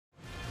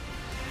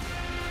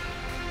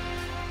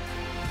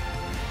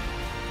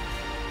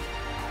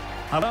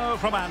Hello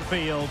from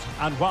Anfield,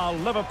 and while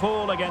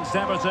Liverpool against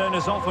Everton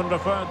is often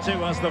referred to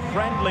as the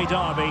friendly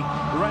derby,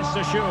 rest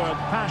assured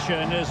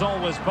passion is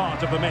always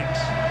part of the mix.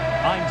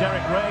 I'm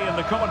Derek Ray in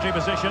the commentary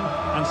position,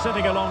 and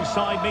sitting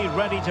alongside me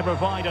ready to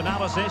provide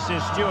analysis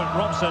is Stuart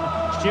Robson.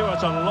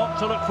 Stuart, a lot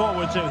to look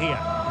forward to here.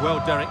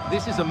 Well, Derek,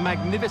 this is a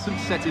magnificent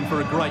setting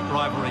for a great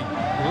rivalry.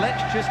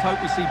 Let's just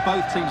hope we see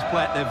both teams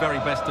play at their very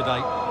best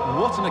today.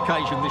 What an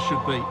occasion this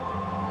should be.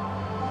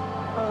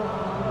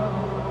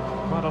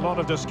 Quite a lot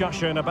of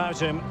discussion about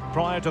him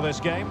prior to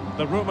this game.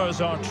 The rumours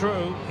are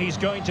true. He's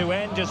going to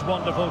end his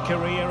wonderful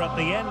career at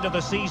the end of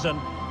the season.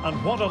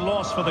 And what a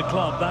loss for the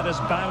club that is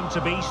bound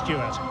to be,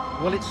 Stuart.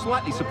 Well, it's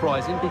slightly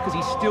surprising because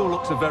he still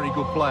looks a very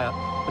good player.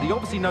 But he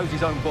obviously knows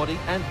his own body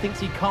and thinks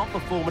he can't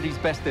perform at his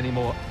best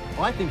anymore.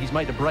 I think he's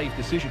made a brave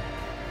decision.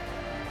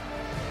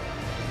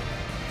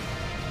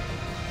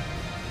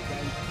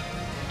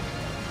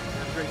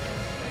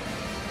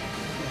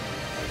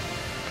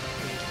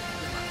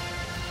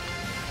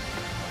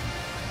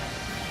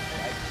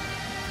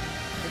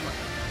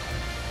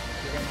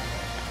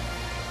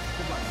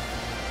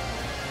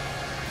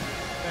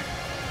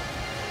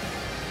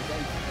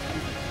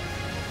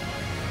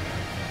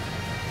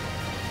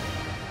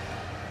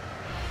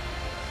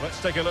 Let's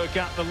take a look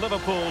at the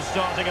Liverpool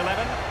starting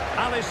 11.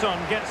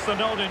 Alisson gets the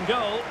nod in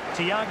goal.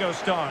 Thiago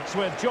starts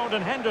with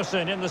Jordan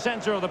Henderson in the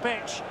centre of the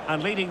pitch.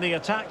 And leading the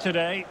attack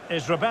today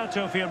is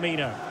Roberto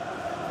Firmino.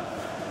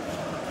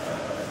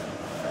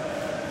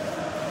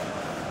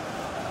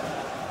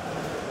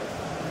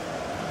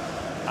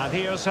 And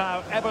here's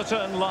how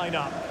Everton line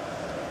up.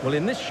 Well,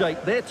 in this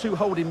shape, their two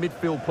holding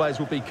midfield players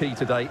will be key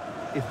today.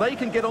 If they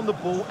can get on the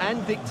ball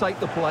and dictate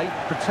the play,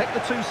 protect the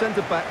two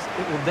centre-backs,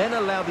 it will then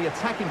allow the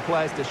attacking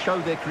players to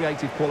show their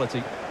creative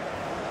quality.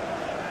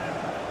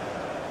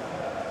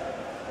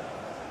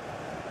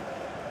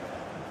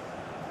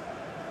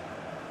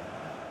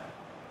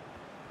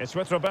 It's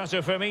with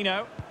Roberto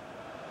Firmino.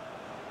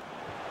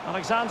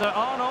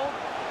 Alexander-Arnold.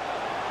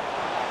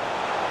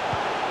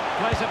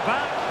 Plays it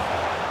back.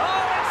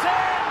 Oh, it's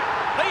in!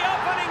 The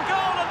opening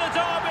goal in the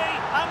derby,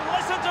 and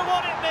listen to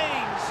what it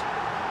means.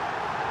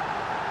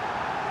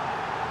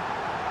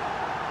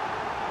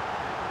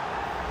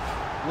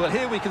 Well,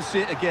 here we can see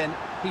it again.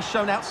 He's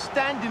shown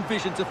outstanding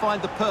vision to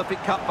find the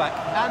perfect cutback,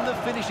 and the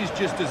finish is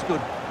just as good.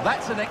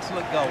 That's an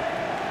excellent goal.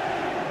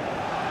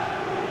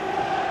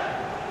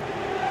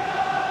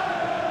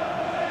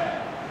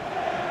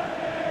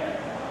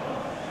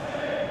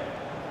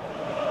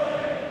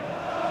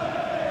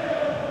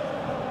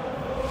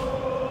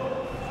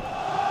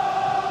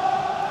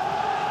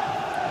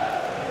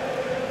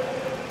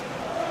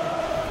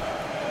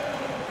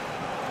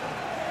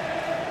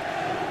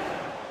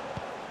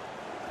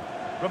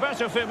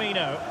 Roberto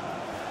Firmino.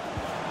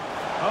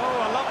 Oh,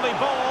 a lovely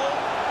ball.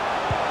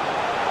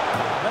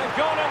 They've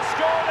gone and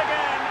scored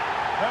again.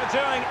 They're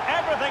doing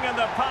everything in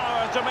their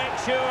power to make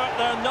sure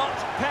they're not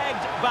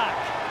pegged back.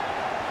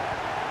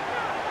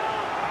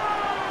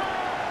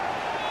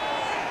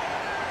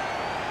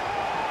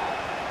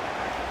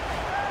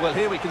 Well,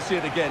 here we can see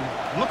it again.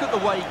 Look at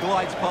the way he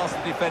glides past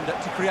the defender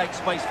to create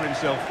space for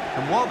himself.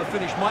 And while the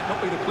finish might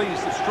not be the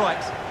cleanest of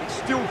strikes, it's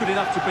still good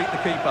enough to beat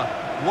the keeper.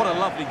 What a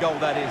lovely goal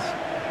that is.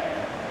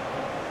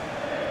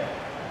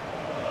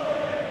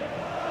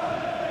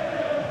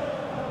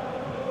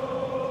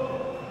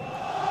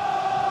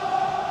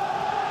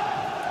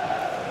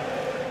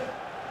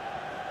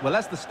 Well,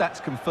 as the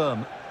stats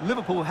confirm,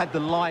 Liverpool had the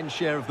lion's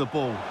share of the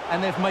ball,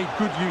 and they've made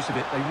good use of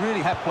it. They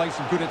really have played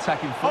some good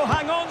attacking football. Oh,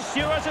 hang on,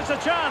 Stuart, it's a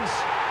chance.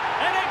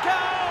 And it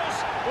goes!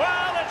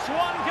 Well, it's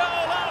one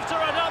goal after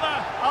another.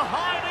 A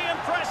highly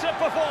impressive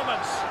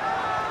performance.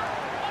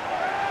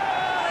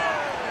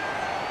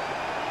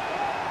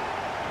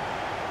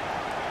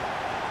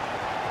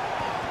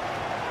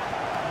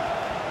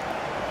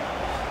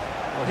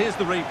 Well, here's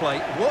the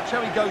replay. Watch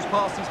how he goes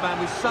past his man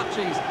with such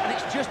ease, and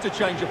it's just a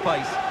change of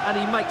pace. And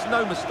he makes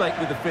no mistake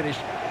with the finish.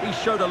 He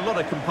showed a lot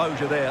of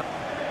composure there.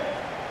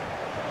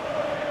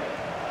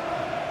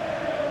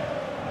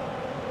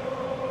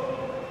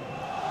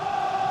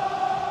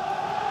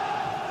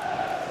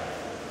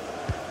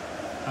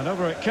 And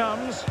over it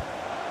comes.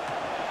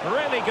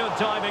 Really good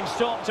diving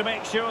stop to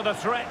make sure the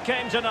threat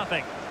came to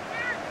nothing.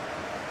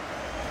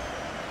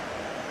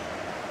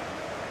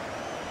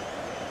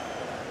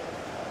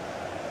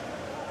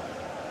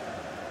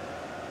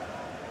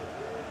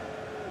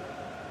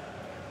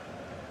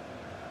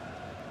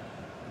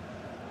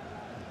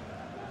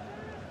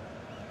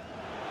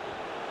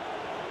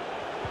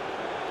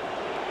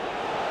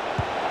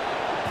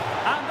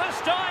 And this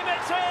time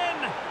it's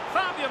in!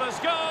 Fabulous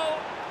goal!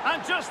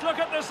 And just look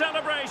at the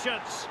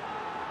celebrations!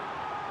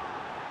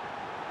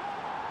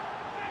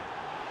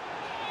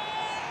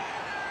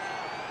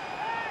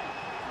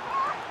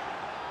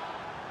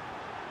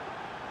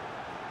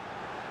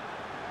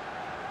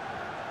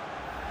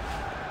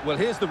 Well,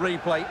 here's the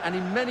replay, and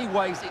in many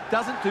ways it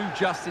doesn't do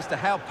justice to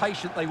how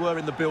patient they were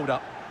in the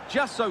build-up.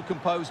 Just so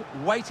composed,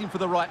 waiting for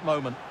the right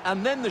moment.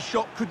 And then the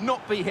shot could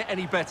not be hit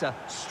any better.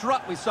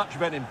 Struck with such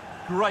venom.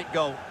 Great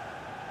goal.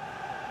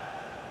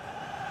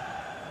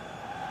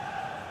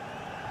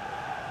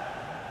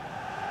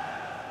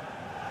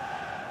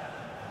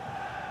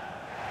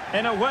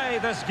 In a way,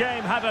 this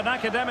game had an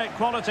academic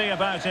quality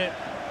about it.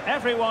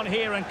 Everyone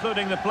here,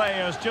 including the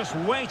players, just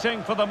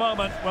waiting for the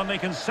moment when they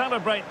can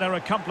celebrate their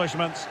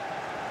accomplishments.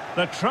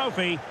 The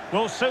trophy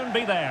will soon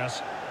be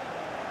theirs.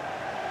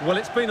 Well,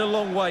 it's been a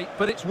long wait,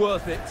 but it's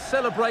worth it.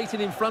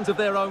 Celebrating in front of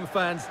their own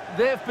fans.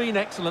 They've been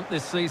excellent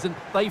this season.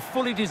 They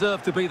fully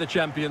deserve to be the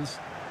champions.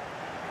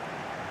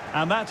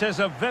 And that is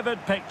a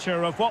vivid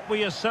picture of what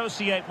we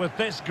associate with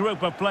this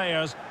group of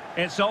players.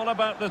 It's all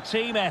about the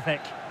team ethic.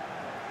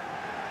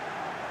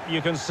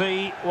 You can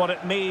see what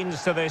it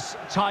means to this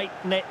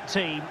tight-knit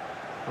team.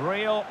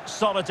 Real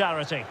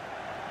solidarity.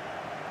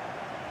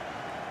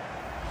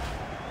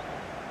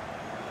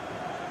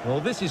 Well,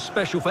 this is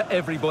special for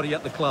everybody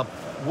at the club.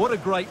 What a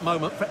great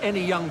moment for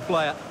any young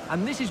player.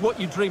 And this is what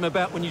you dream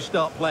about when you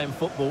start playing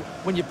football.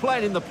 When you're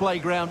playing in the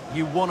playground,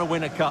 you want to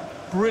win a cup.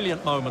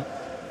 Brilliant moment.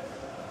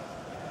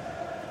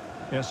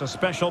 It's a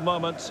special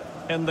moment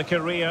in the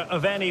career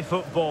of any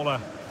footballer.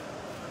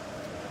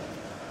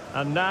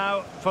 And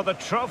now for the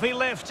trophy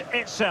lift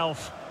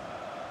itself.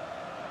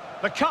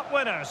 The cup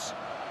winners.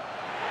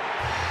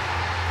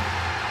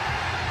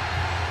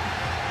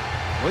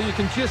 Well, you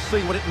can just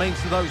see what it means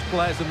to those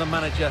players and the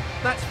manager.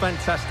 That's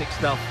fantastic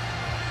stuff.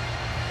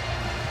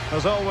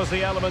 There's always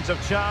the element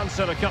of chance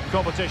in a cup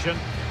competition.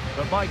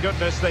 But my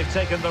goodness, they've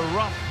taken the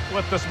rough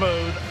with the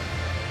smooth.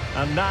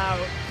 And now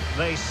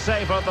they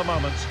savour the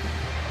moment.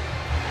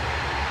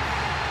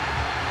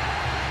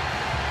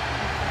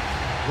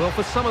 Well,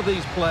 for some of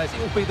these players, it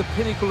will be the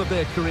pinnacle of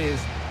their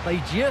careers. They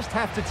just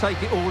have to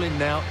take it all in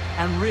now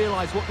and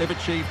realise what they've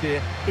achieved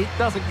here. It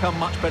doesn't come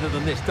much better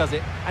than this, does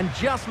it? And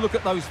just look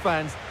at those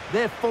fans.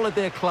 They've followed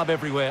their club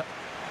everywhere.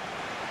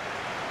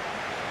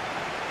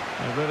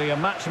 Really a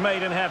match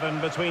made in heaven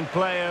between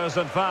players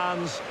and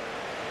fans.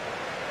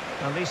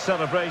 And these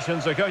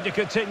celebrations are going to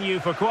continue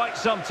for quite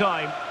some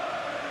time.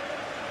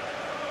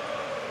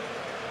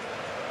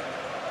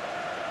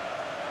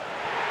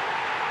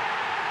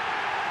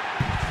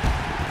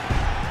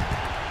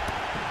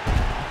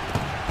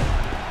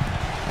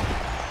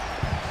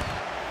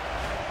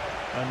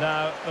 And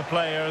now the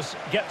players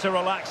get to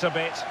relax a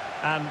bit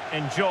and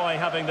enjoy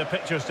having the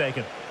pictures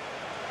taken.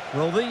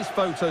 Well, these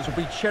photos will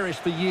be cherished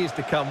for years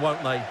to come,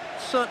 won't they?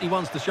 Certainly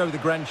ones to show the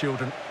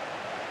grandchildren.